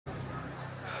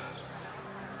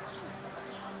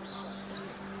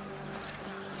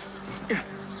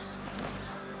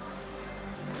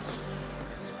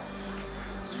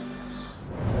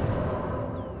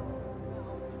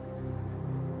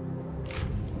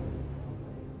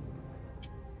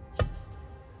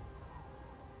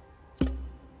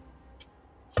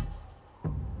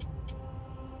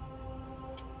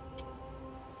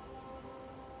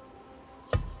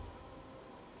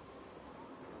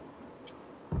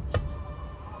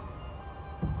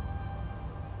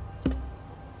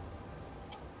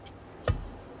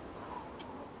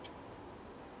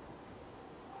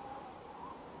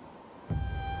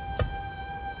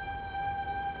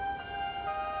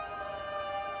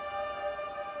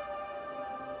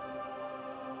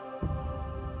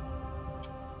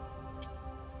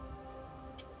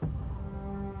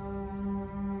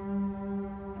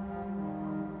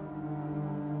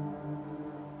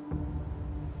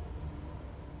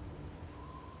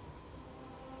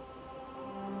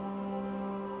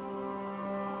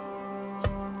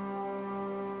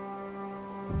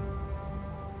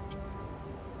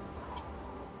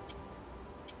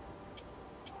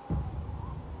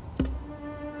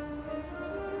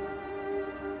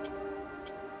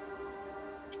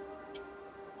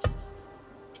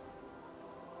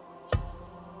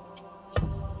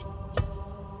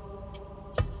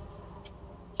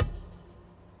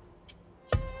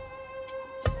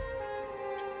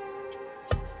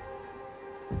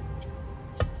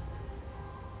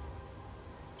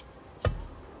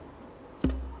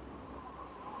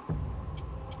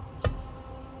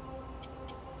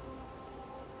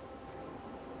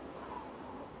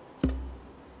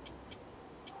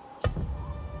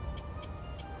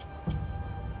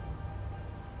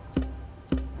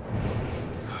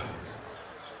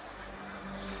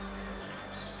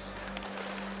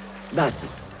Basim,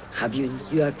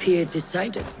 you appear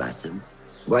decided, Basim.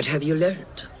 What have you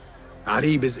learned?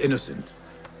 Arib is innocent.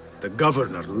 The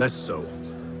governor less so.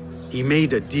 He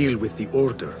made a deal with the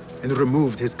Order and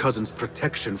removed his cousin's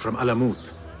protection from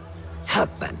Alamut.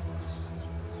 Tabban.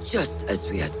 Just as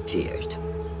we had feared.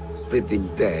 We've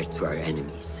been bared to our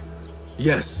enemies.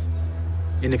 Yes.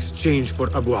 In exchange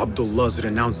for Abu Abdullah's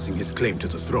renouncing his claim to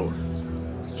the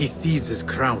throne. He cedes his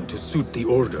crown to suit the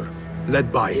Order,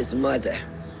 led by his mother.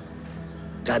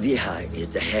 Qabiha is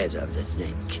the head of the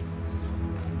snake.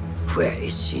 Where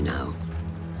is she now?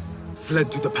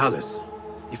 Fled to the palace.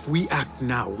 If we act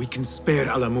now, we can spare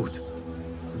Alamut.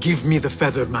 Give me the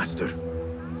feather, Master.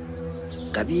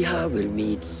 Qabiha will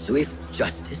meet swift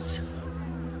justice,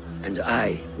 and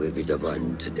I will be the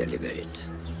one to deliver it.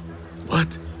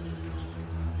 What?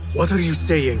 What are you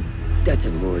saying? That a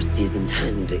more seasoned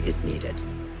hand is needed.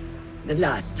 The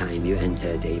last time you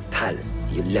entered a palace,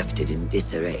 you left it in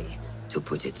disarray, to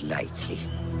put it lightly.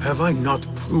 Have I not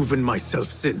proven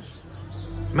myself since?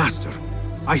 Master,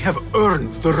 I have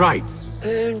earned the right.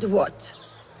 Earned what?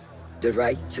 The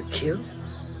right to kill?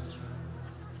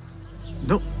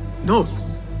 No,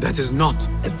 that is not.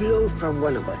 A blow from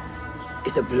one of us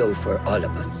is a blow for all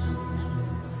of us.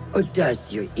 Or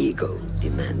does your ego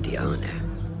demand the honor?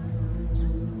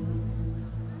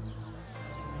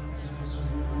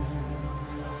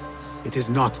 It is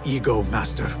not ego,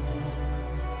 Master.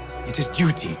 It is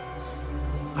duty.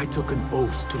 I took an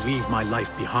oath to leave my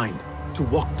life behind, to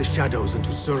walk the shadows and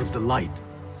to serve the light.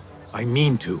 I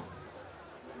mean to.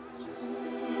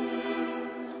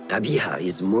 Qabiha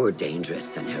is more dangerous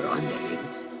than her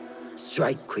underlings.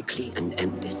 Strike quickly and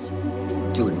end this.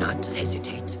 Do not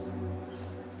hesitate.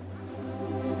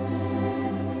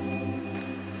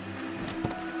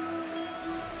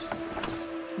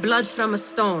 Blood from a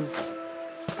stone.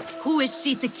 Who is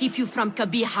she to keep you from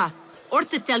Qabiha, or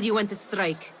to tell you when to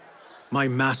strike? My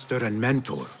master and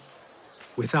mentor,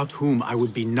 without whom I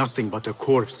would be nothing but a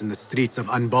corpse in the streets of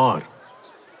Anbar.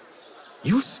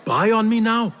 You spy on me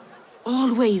now?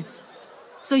 Always.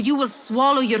 So you will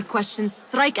swallow your questions,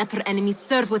 strike at her enemies,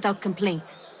 serve without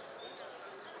complaint.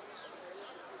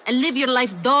 And live your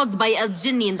life dogged by El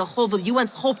Jinni in the hovel you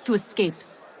once hoped to escape.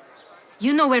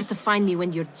 You know where to find me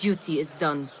when your duty is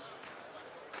done.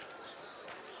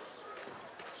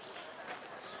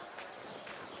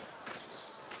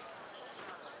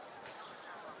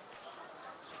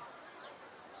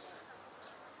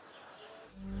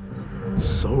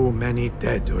 So many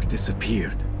dead or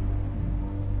disappeared.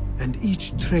 And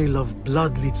each trail of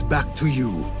blood leads back to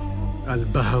you,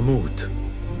 Al-Bahamut,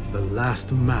 the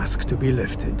last mask to be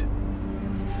lifted.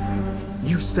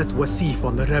 You set Wasif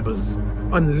on the rebels,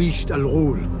 unleashed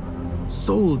Al-Ghul,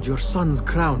 sold your son's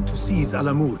crown to seize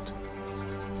Alamut.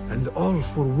 And all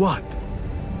for what?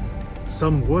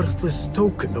 Some worthless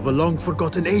token of a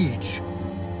long-forgotten age.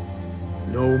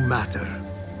 No matter.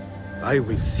 I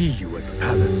will see you at the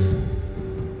palace,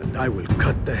 and I will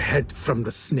cut the head from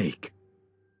the snake.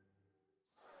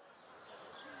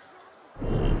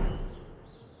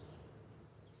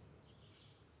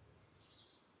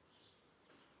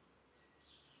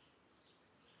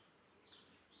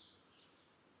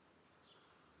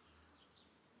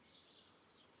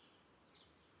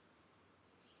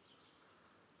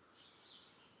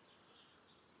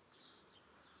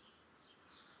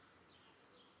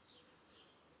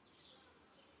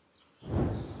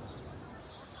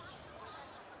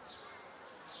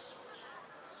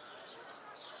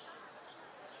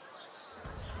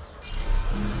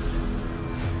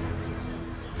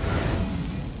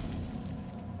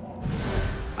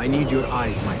 I need your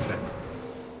eyes, my friend.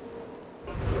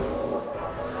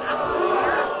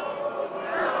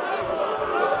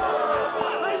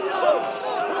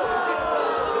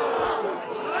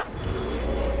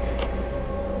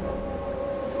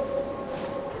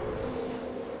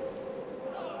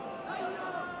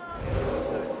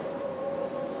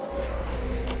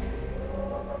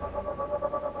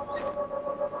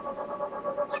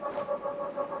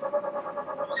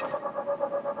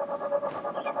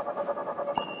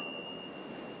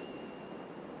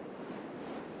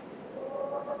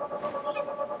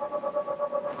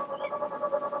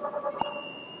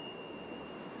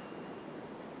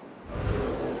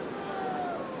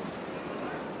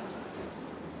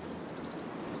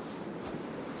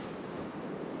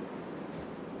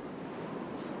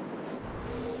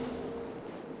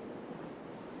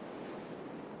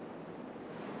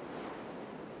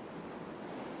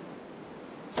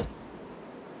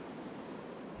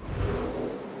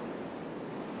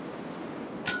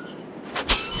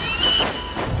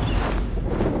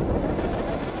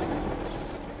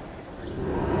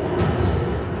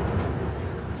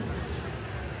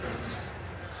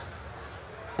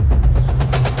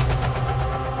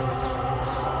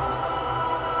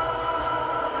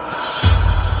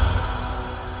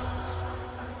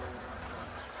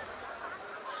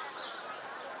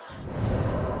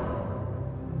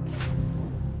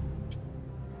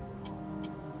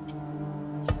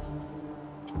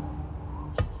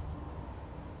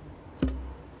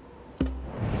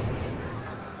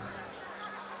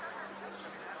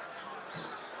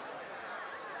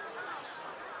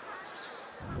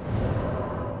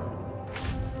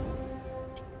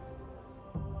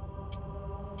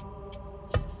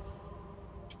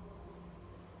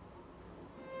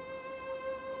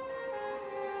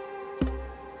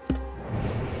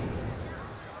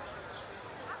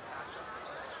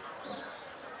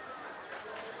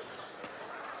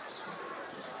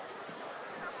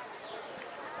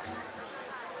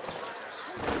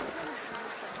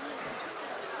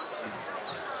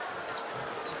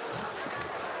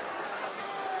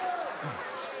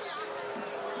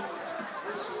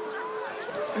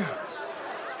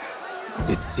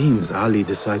 It seems Ali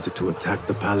decided to attack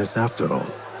the palace after all.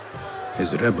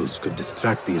 His rebels could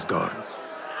distract these guards.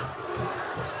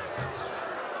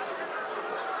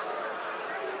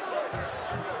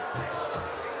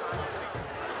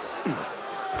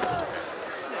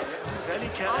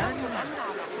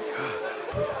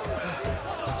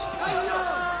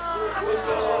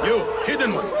 You,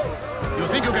 hidden one! You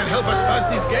think you can help us pass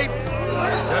these gates?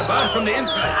 They're barred from the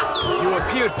inside. You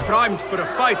appear primed for a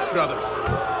fight, brothers.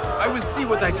 I will see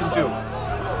what I can do.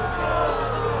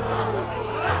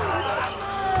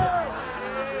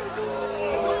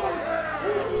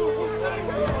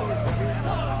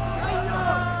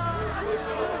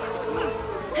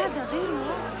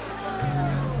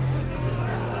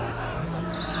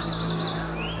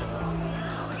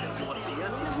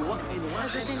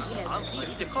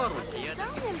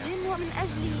 دعونا الجن ومن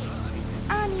أجلي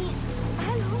أعني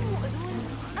هل هم مؤذون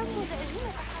أم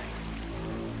مزعجون فقط؟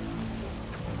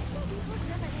 شبيب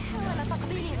الجبل حاول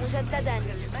تقبيلي مجددا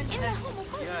إنه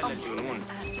مقاوم. يا للجنون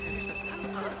هل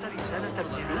قرأت رسالة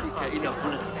الملوك إلى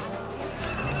هنا؟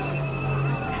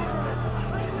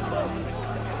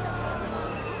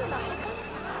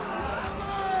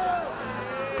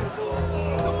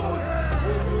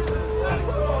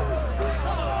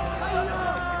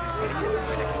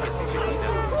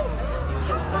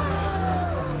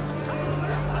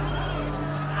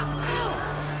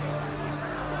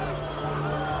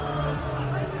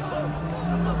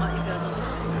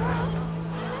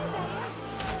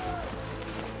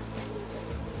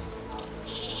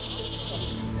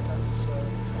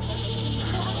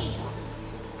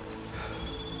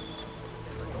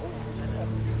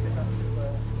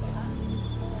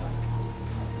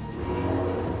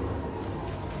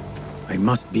 I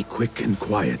must be quick and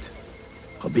quiet.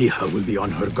 Qabiha will be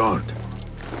on her guard.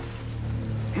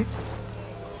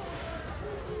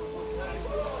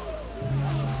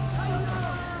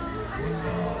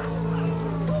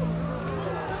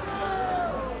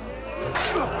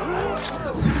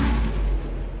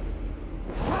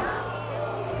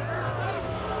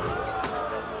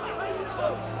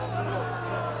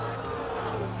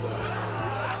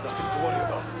 Nothing to worry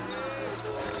about.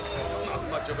 Not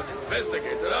much of an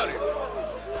investigator, are you?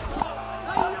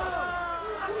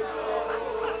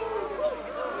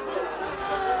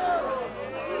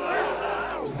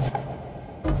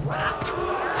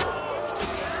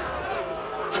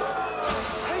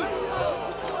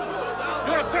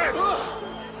 You're dead!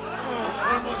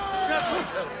 Almost shot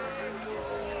yourself!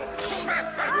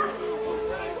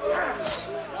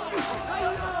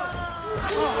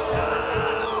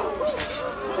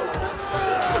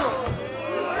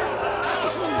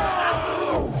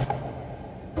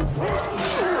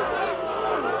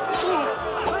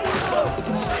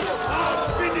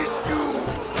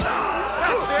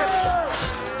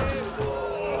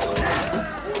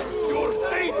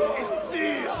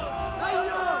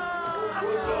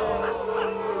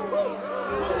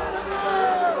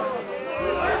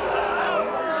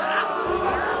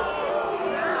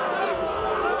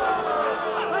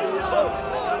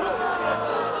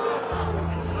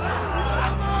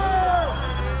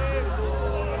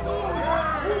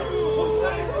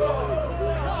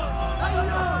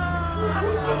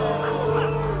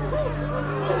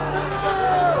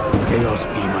 Chaos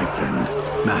be my friend.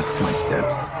 Mask my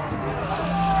steps.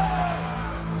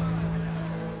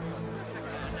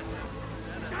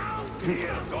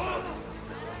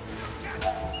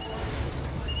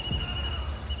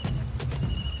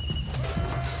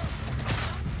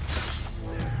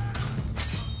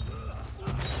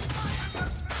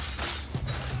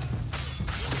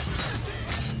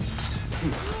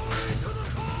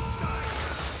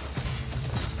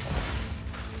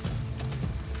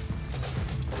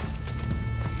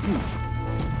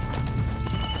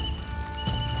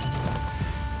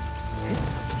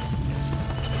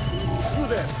 You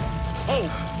there!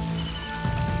 Hold!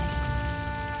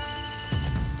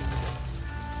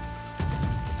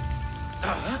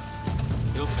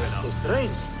 You'll turn out so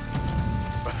strange.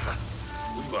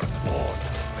 We were born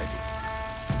ready.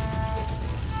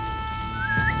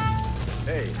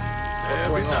 Hey,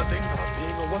 maybe nothing.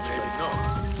 Being or what? Maybe not.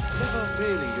 Never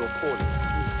really your calling.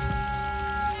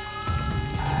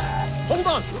 Hold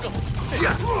on!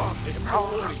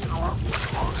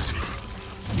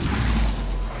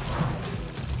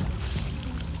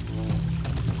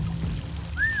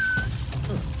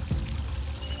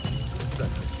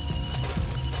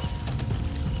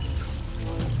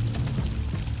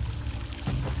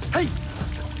 Hey!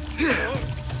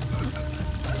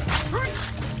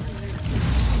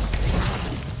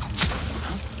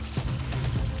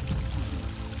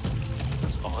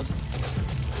 That's odd.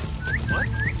 What?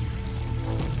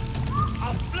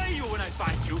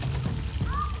 find you.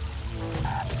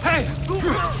 Hey!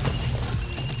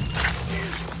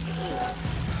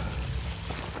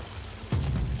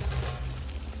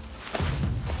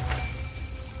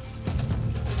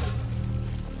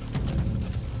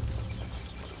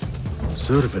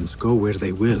 Servants go where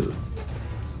they will.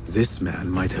 This man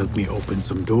might help me open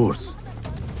some doors.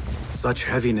 Such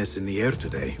heaviness in the air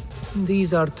today.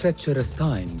 These are treacherous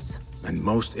times. And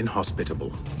most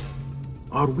inhospitable.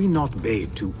 Are we not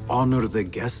bade to honor the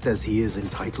guest as he is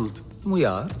entitled? We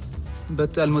are,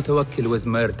 but Al-Mutawakkil was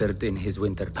murdered in his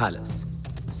winter palace.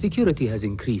 Security has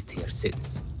increased here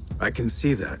since. I can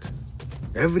see that.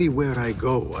 Everywhere I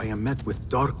go, I am met with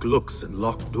dark looks and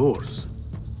locked doors.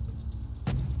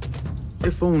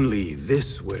 If only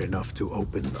this were enough to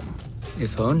open them.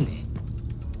 If only.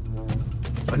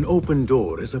 An open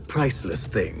door is a priceless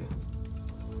thing.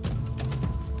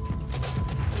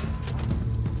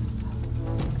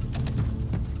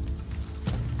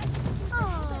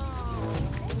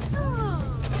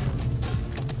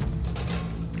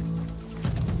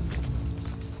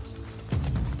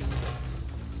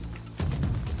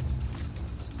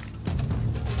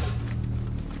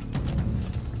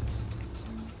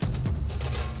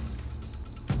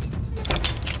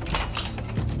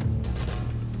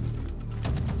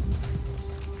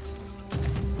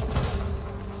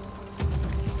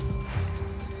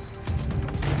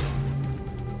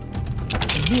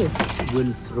 This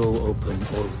will throw open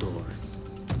all doors.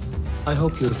 I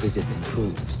hope your visit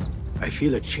improves. I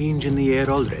feel a change in the air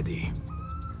already.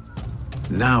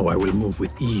 Now I will move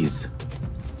with ease.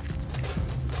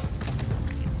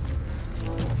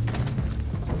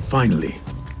 Finally,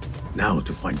 now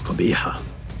to find Qabiha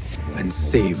and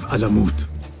save Alamut.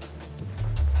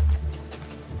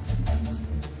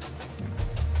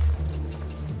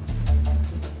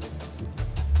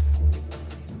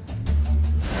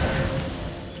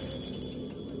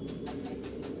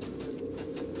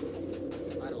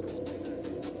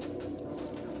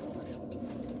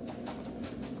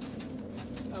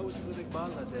 I was in the big ball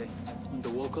that day, when the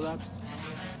wall collapsed.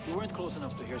 We weren't close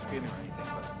enough to hear screaming or anything,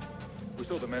 but we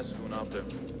saw the mess soon after.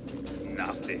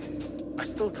 Nasty. I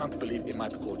still can't believe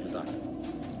Imad called you that.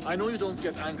 I know you don't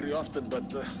get angry often,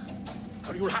 but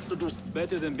you'll have to do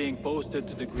better than being posted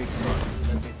to the Greek front,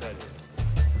 let me tell you.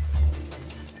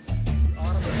 The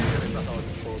Arab here is at our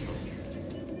disposal.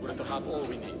 We're to have all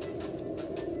we need.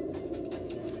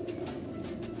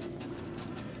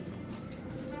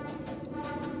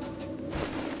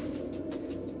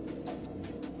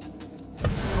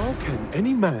 How can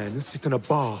any man sit in a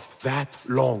bath that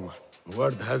long?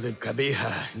 Word has it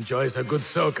Qabiha enjoys a good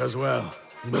soak as well.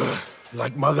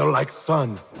 Like mother, like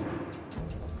son.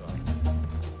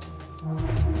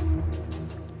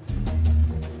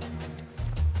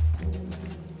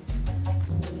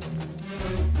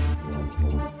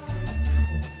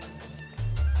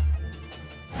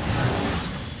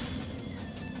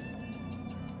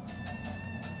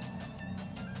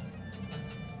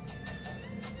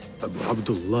 Abu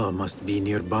Abdullah must be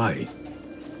nearby.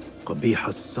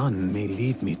 Qabiha's son may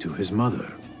lead me to his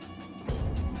mother.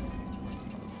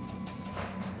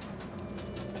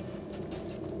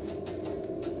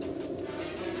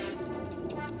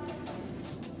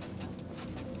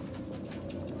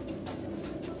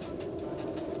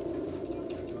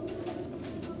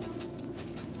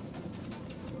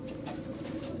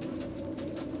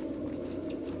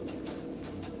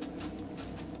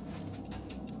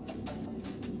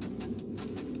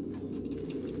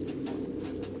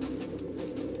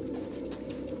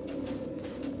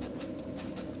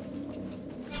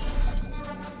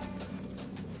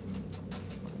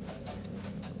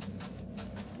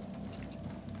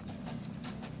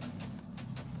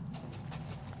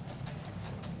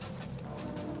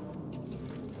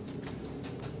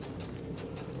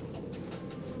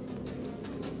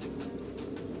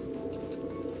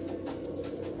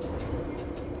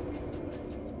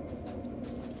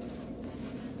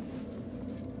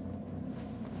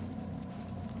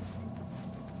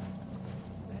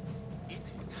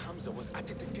 Was at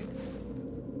it again.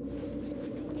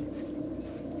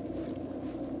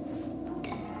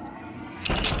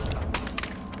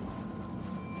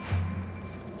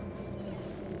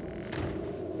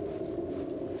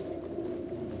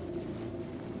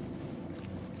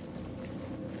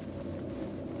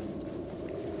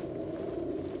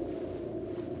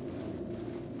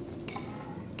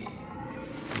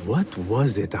 What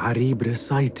was it Arib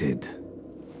recited?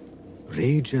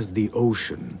 Rage as the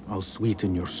ocean, I'll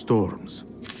sweeten your storms.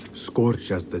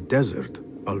 Scorch as the desert,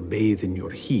 I'll bathe in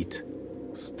your heat.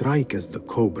 Strike as the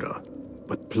cobra,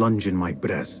 but plunge in my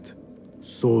breast.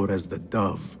 Soar as the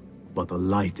dove, but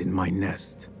alight in my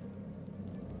nest.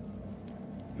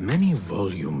 Many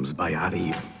volumes by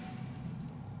Arib.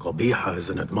 Qabiha is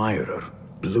an admirer.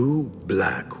 Blue,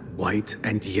 black, white,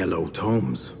 and yellow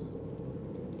tomes.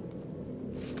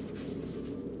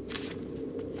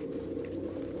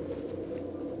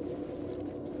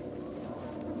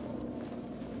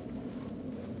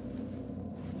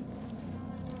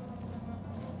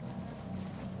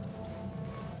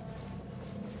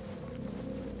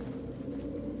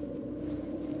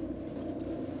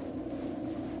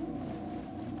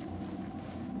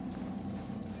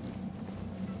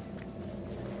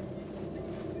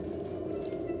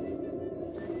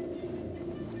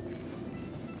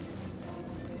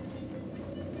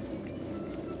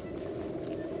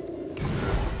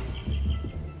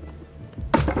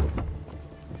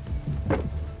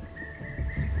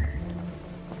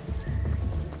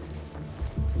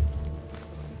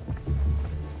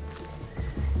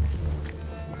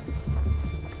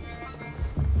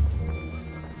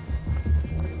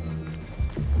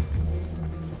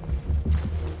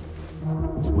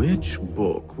 Which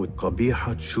book would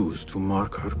Qabiha choose to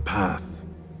mark her path?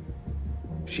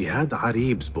 She had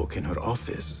Arib's book in her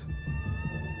office.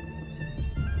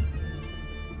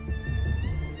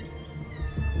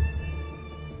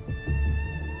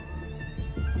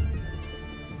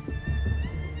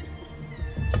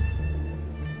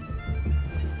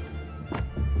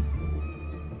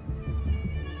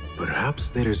 Perhaps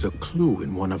there is a clue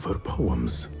in one of her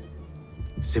poems.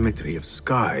 Symmetry of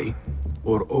sky,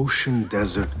 or ocean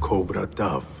desert cobra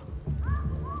dove.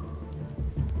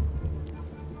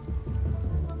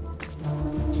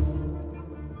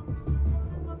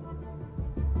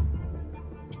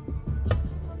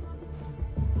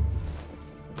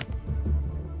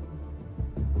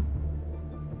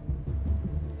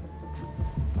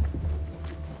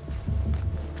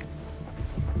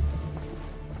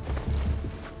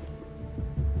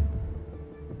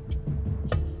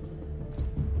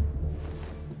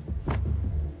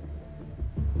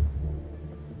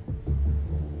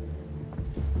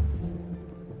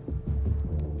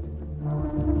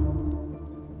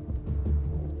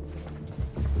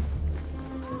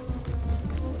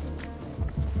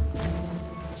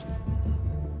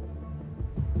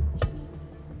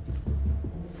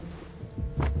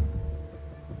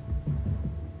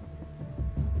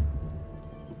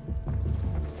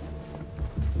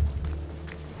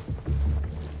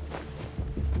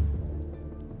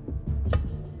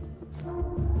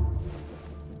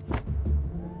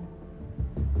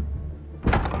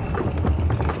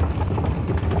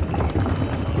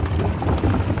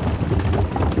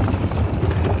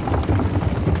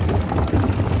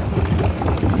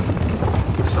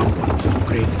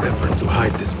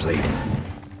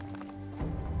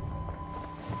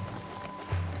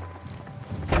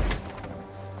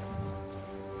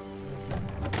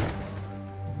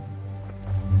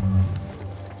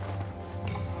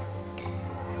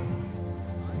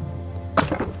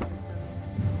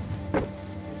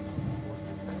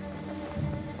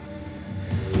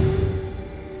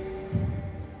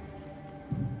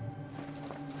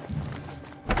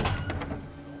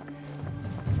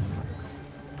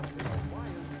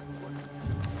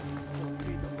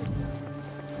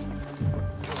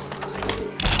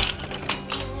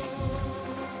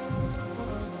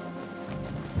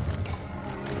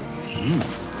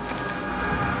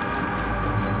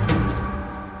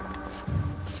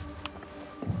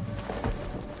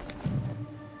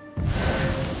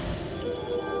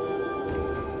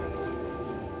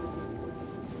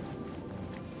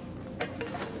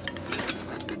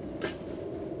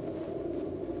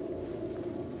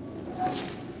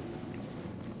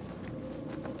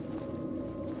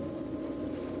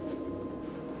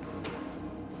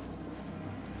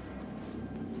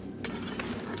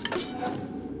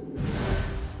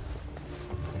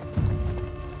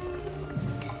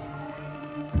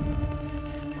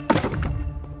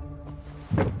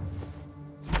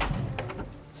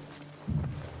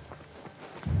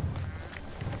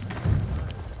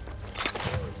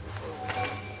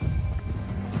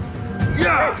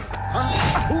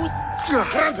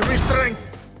 Grant me strength!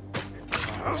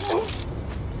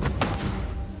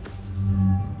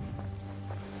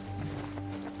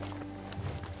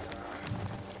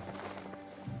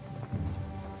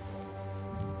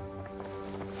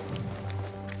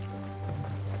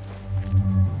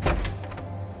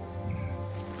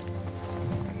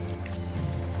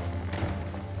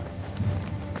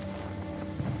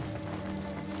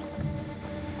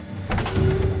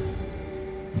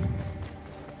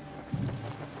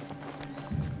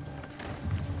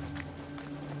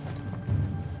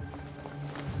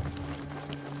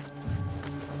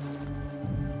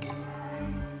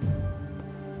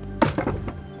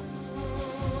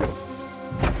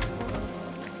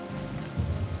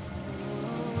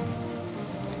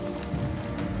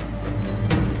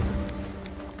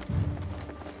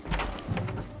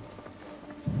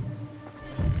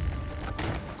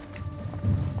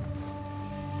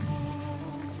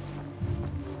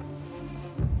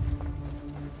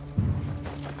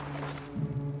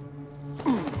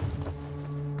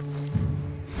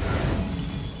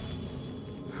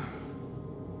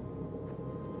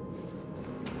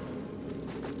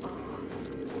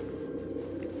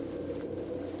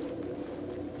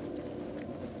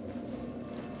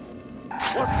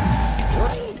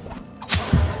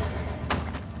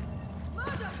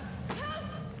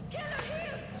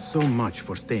 So much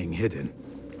for staying hidden.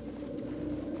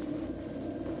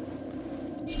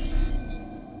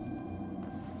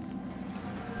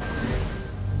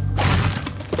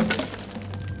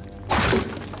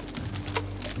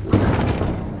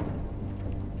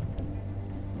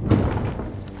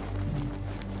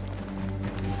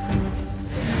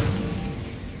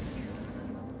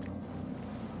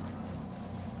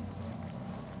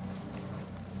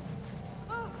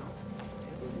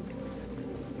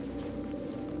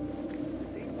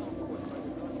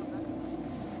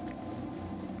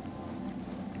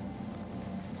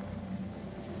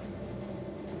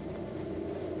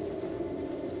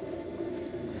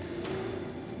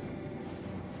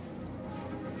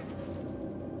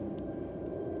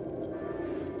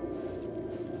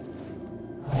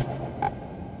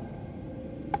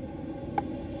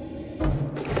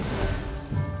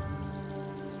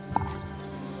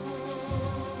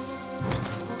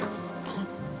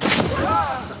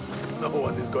 No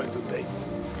one is going to take.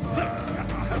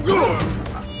 Damn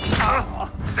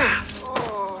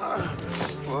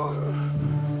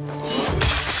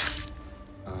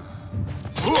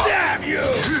you!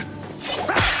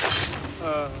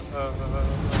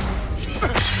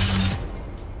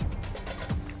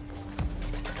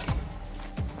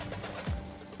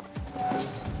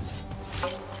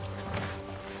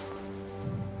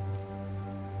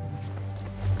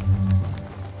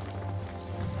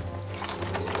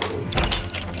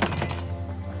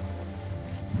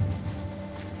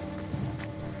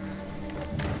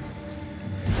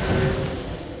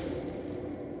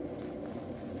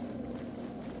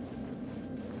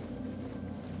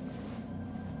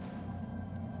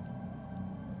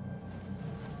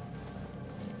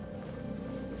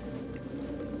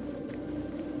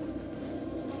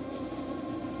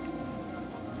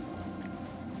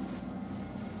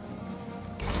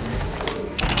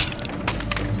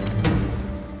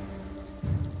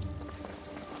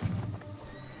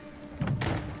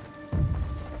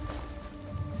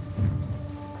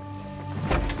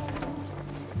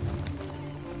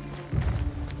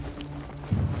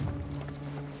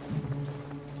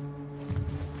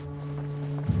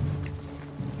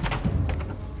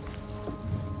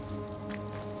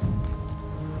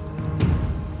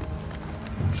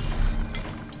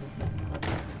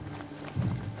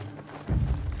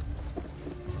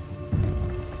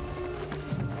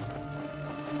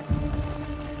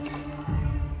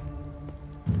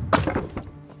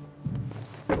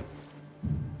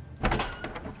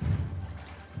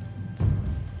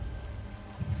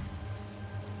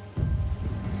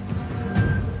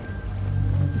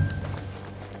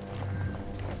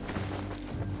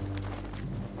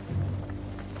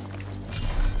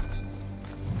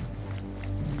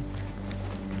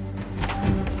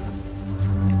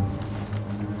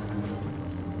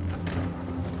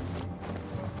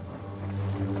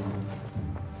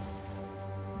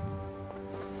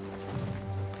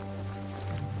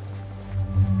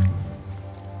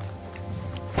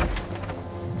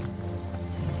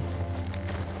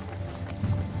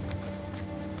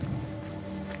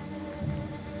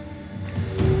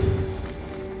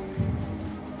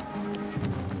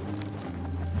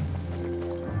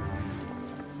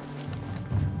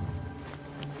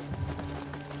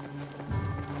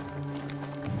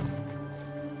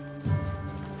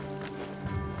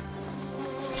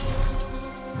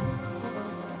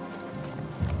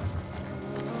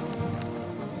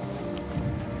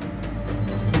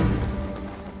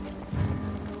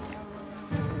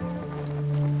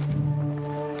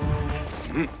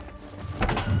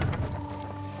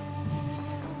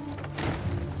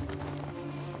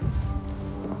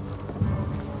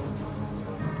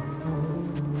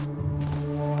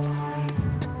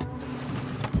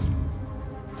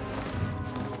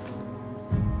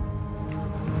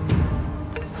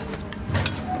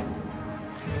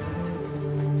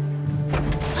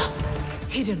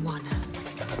 Hidden one.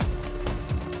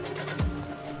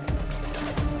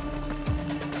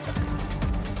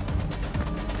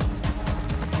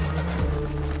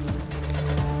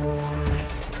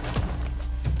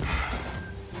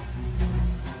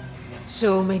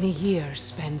 So many years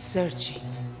spent searching,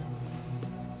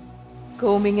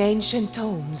 combing ancient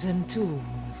tomes and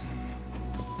tombs,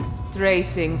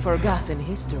 tracing forgotten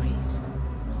histories,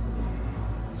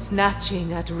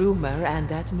 snatching at rumor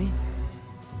and at myth.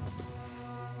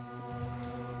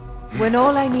 When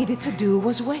all I needed to do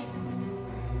was wait.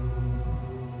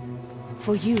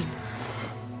 For you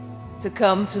to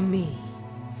come to me.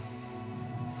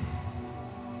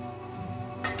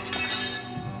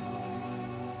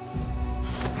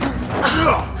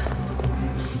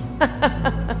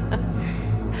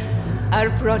 Our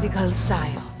prodigal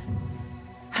scion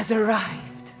has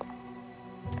arrived.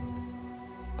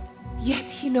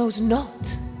 Yet he knows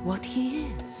not what he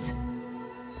is.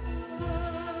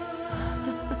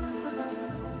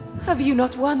 Have you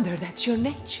not wondered at your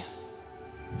nature?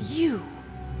 You,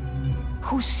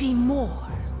 who see more,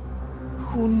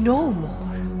 who know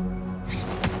more.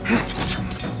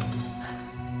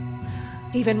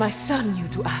 Even my son knew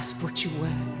to ask what you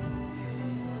were.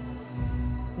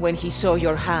 When he saw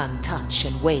your hand touch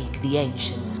and wake the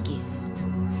ancient's gift.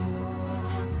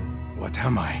 What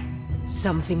am I?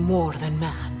 Something more than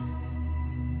man.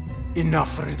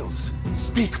 Enough riddles.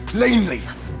 Speak plainly!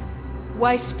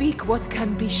 Why speak what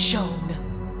can be shown?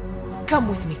 Come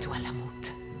with me to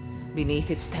Alamut.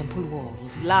 Beneath its temple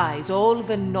walls lies all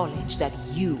the knowledge that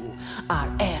you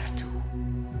are heir to.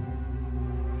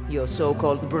 Your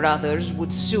so-called brothers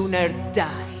would sooner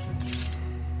die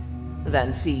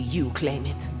than see you claim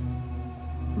it.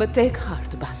 But take heart,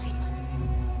 Basim.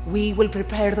 We will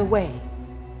prepare the way.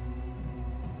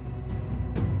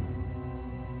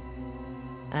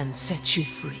 And set you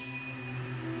free.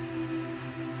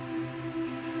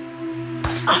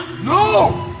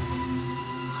 No!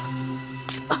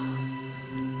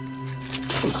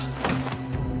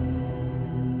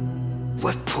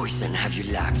 What poison have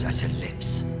you lapped at her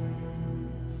lips?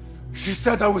 She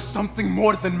said I was something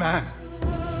more than man.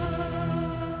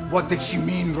 What did she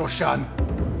mean, Roshan?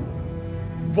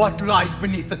 What lies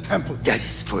beneath the temple? That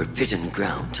is forbidden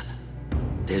ground.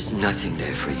 There's nothing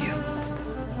there for you.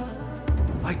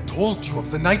 I told you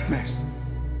of the nightmares.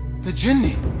 The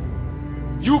jinni.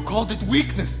 You called it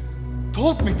weakness.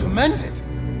 Told me to mend it.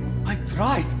 I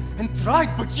tried and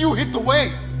tried, but you hid the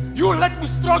way. You let me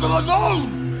struggle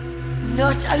alone!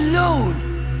 Not alone!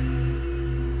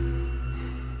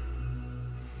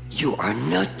 You are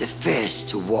not the first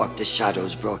to walk the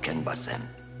shadows broken, Basim.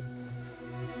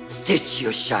 Stitch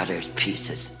your shattered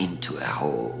pieces into a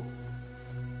whole.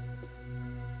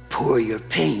 Pour your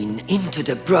pain into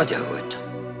the Brotherhood.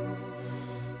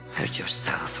 Hurt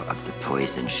yourself of the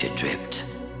poison she dripped,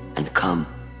 and come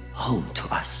home to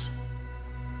us.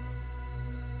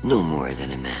 No more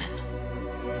than a man,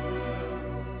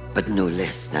 but no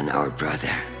less than our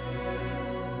brother.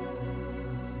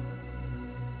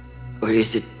 Or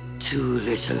is it too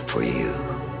little for you?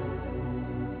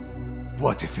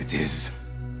 What if it is?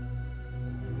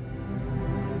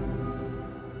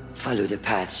 Follow the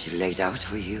path she laid out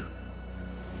for you,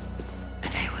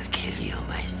 and I will kill you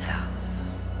myself.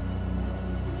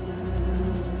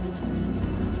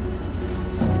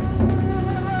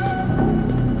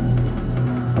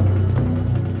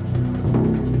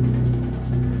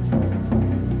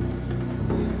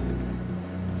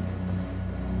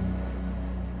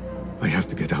 I have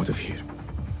to get out of here.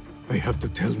 I have to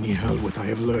tell Nihal what I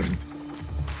have learned.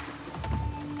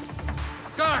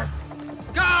 Guard!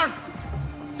 Guard!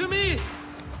 To me!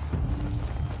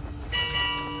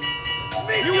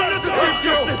 You want to defend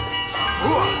justice!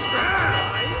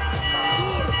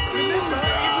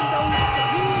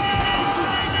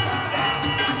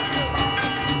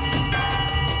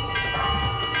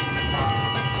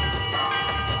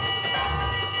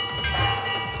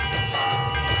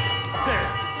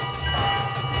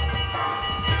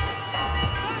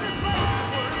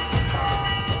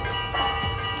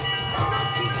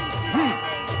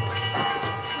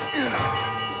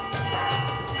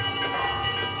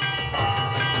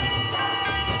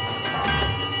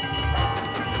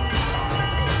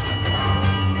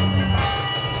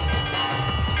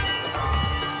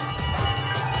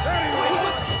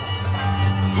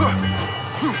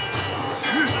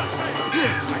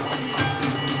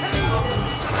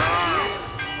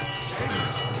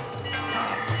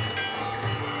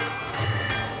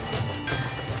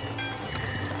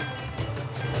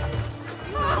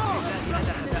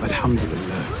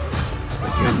 Alhamdulillah.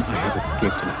 Again, I have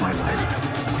escaped with my life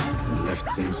and left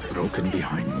things broken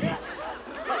behind me.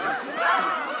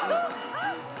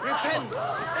 Repent,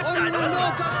 or you will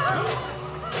not come!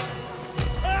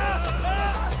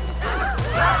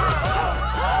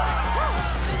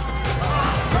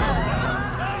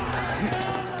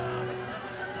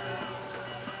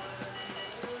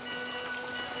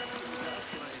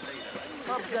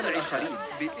 العشرين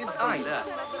بإذن الله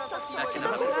لكن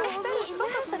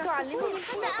ستعلمني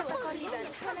الحسنة قريبا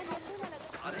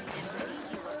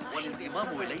والانضمام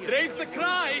إليه. Raise the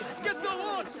cry! Get the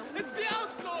watch! It's the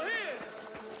outlaw here!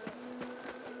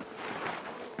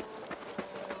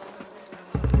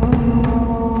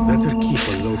 Better keep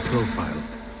a low profile.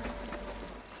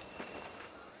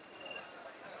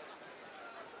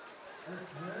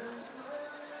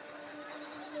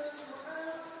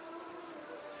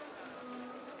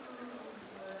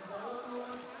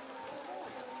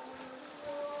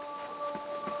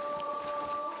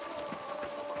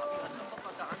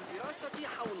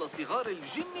 وصغار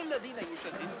الجن الذين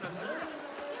يشاهدون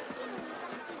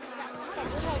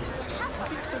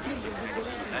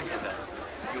هكذا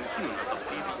يمكننا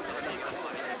تفصيل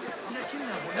لكن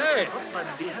هناك ربطا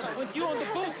بهذا.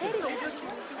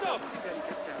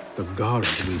 The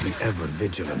guards will be ever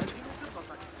vigilant.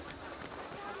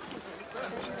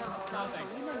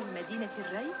 من مدينة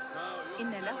الري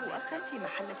إن له أخا في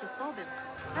محلة الطابق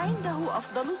عنده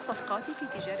أفضل الصفقات في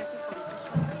تجارة طريق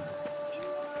الشرقي.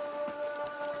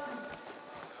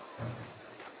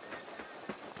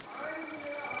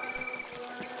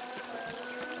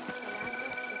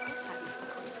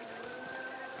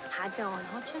 حتى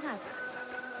آنها چقدر است؟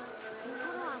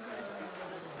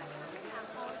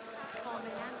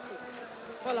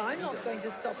 Well, I'm not going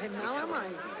to stop him now, am I?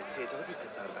 تعدادی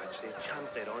پسر بچه چند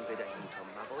قران بدهیم تا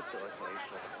مواد آزمایش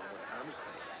را منحمل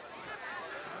کنیم.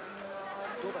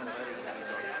 2 برابر این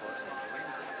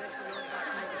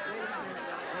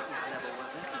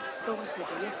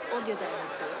میزان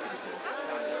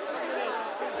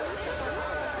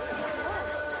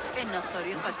إن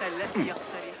الطريقة التي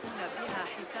يقترحون بها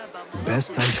حساب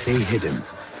Best I stay hidden.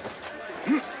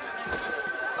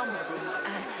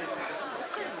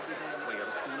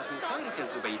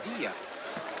 الزبيدية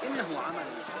إنه عمل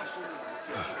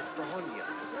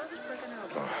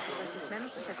βασισμένο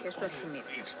στις αρχές του αλχημείου.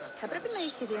 Θα πρέπει να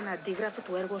είχε δει ένα αντίγραφο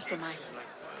του έργου στο μάχη.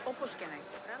 Όπως και να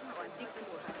έχει πράγμα, ο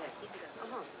αντίκτυπος της αρχής.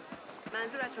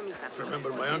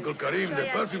 Remember my uncle Karim, the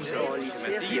perfume seller?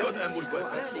 He got ambushed by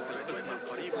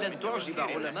لن تعجب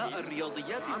علماء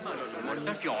الرياضيات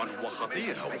مرتفع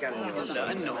وخطير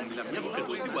لأنهم لم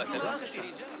يفقدوا سوى 3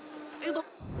 رجال.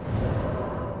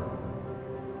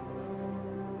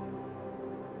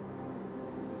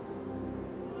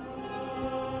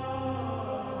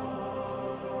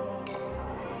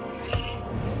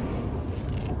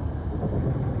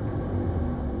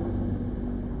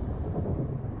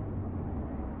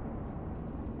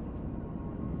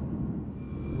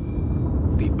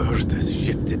 The earth has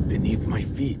shifted beneath my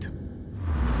feet.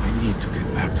 I need to get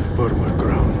back to firmer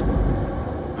ground.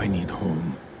 I need home.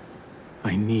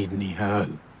 I need Nihal.